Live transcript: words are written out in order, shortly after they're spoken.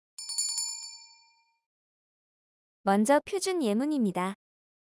먼저 표준 예문입니다.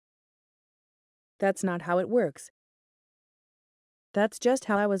 That's not how it works. That's just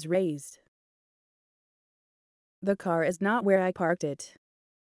how I was raised. The car is not where I parked it.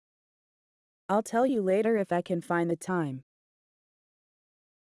 I'll tell you later if I can find the time.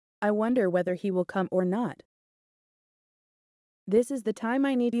 I wonder whether he will come or not. This is the time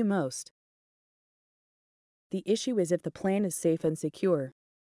I need you most. The issue is if the plan is safe and secure.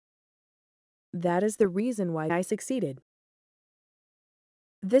 That is the reason why I succeeded.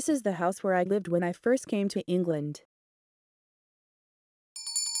 This is the house where I lived when I first came to England.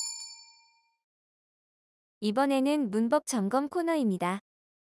 이번에는 문법 점검 코너입니다.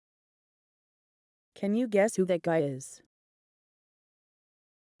 Can you guess who that guy is?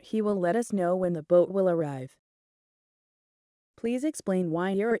 He will let us know when the boat will arrive. Please explain why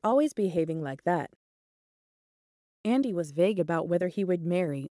you're always behaving like that. Andy was vague about whether he would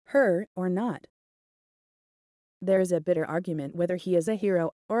marry her or not. There is a bitter argument whether he is a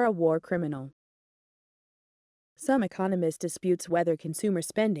hero or a war criminal. Some economist disputes whether consumer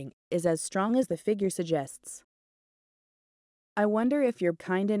spending is as strong as the figure suggests. I wonder if you're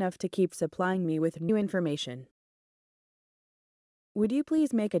kind enough to keep supplying me with new information. Would you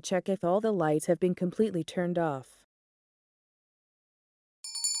please make a check if all the lights have been completely turned off?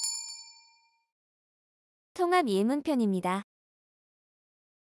 통합 예문편입니다.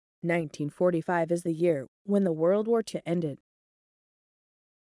 1945 is the year when the World War II ended.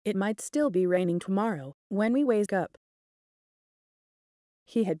 It might still be raining tomorrow when we wake up.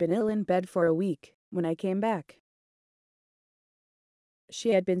 He had been ill in bed for a week when I came back.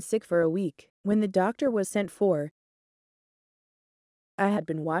 She had been sick for a week when the doctor was sent for. I had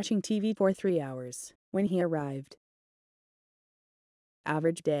been watching TV for 3 hours when he arrived.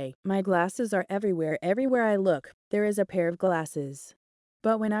 Average day. My glasses are everywhere. Everywhere I look, there is a pair of glasses.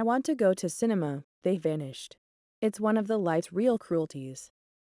 But when I want to go to cinema, they vanished. It's one of the life's real cruelties.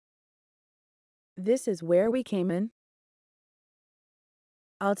 This is where we came in.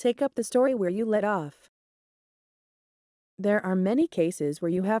 I'll take up the story where you let off. There are many cases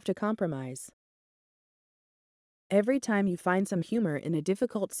where you have to compromise. Every time you find some humor in a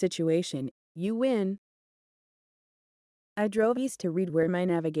difficult situation, you win. I drove east to read where my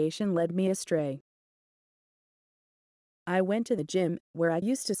navigation led me astray. I went to the gym, where I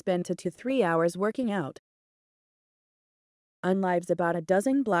used to spend 2 to 3 hours working out. Unlives about a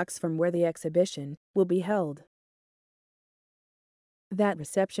dozen blocks from where the exhibition will be held. That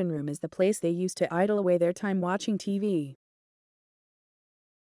reception room is the place they used to idle away their time watching TV.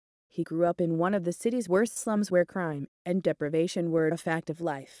 He grew up in one of the city's worst slums where crime and deprivation were a fact of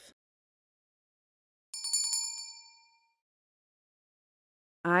life.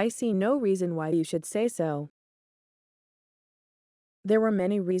 I see no reason why you should say so. There were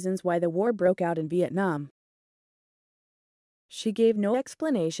many reasons why the war broke out in Vietnam. She gave no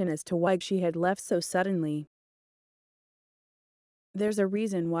explanation as to why she had left so suddenly. There's a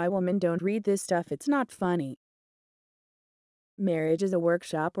reason why women don't read this stuff. It's not funny. Marriage is a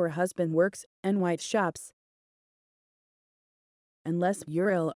workshop where husband works and wife shops. Unless you're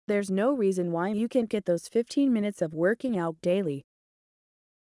ill, there's no reason why you can't get those 15 minutes of working out daily.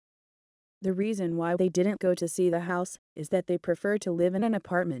 The reason why they didn't go to see the house is that they prefer to live in an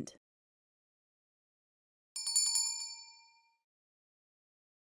apartment.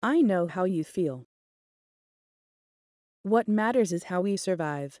 I know how you feel. What matters is how we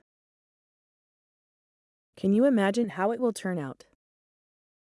survive. Can you imagine how it will turn out?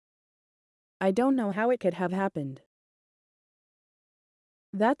 I don't know how it could have happened.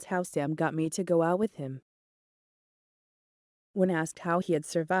 That's how Sam got me to go out with him. When asked how he had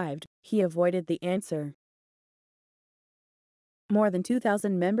survived, he avoided the answer. More than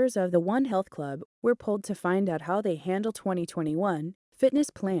 2,000 members of the One Health Club were polled to find out how they handle 2021 fitness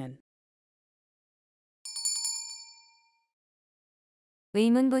plan.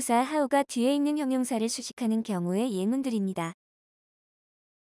 의문부사 hao가 뒤에 있는 형용사를 수식하는 경우의 예문들입니다.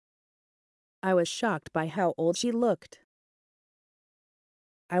 I was shocked by how old she looked.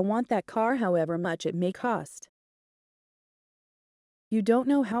 I want that car however much it may cost. You don't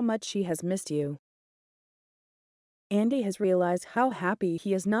know how much she has missed you. Andy has realized how happy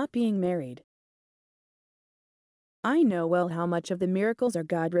he is not being married. I know well how much of the miracles are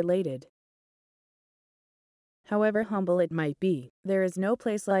God-related. However humble it might be, there is no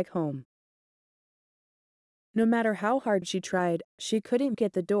place like home. No matter how hard she tried, she couldn't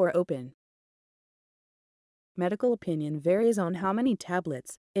get the door open. Medical opinion varies on how many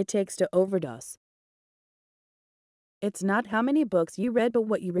tablets it takes to overdose. It's not how many books you read but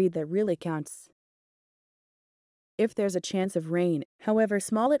what you read that really counts. If there's a chance of rain, however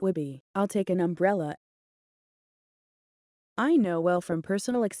small it would be, I'll take an umbrella. I know well from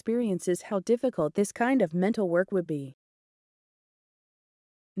personal experiences how difficult this kind of mental work would be.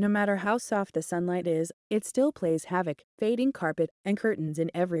 No matter how soft the sunlight is, it still plays havoc, fading carpet and curtains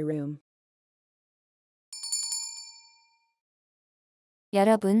in every room.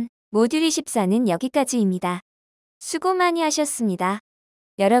 여러분, 모듈 24는 여기까지입니다. 수고 많이 하셨습니다.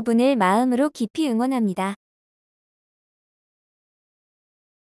 여러분을 마음으로 깊이 응원합니다.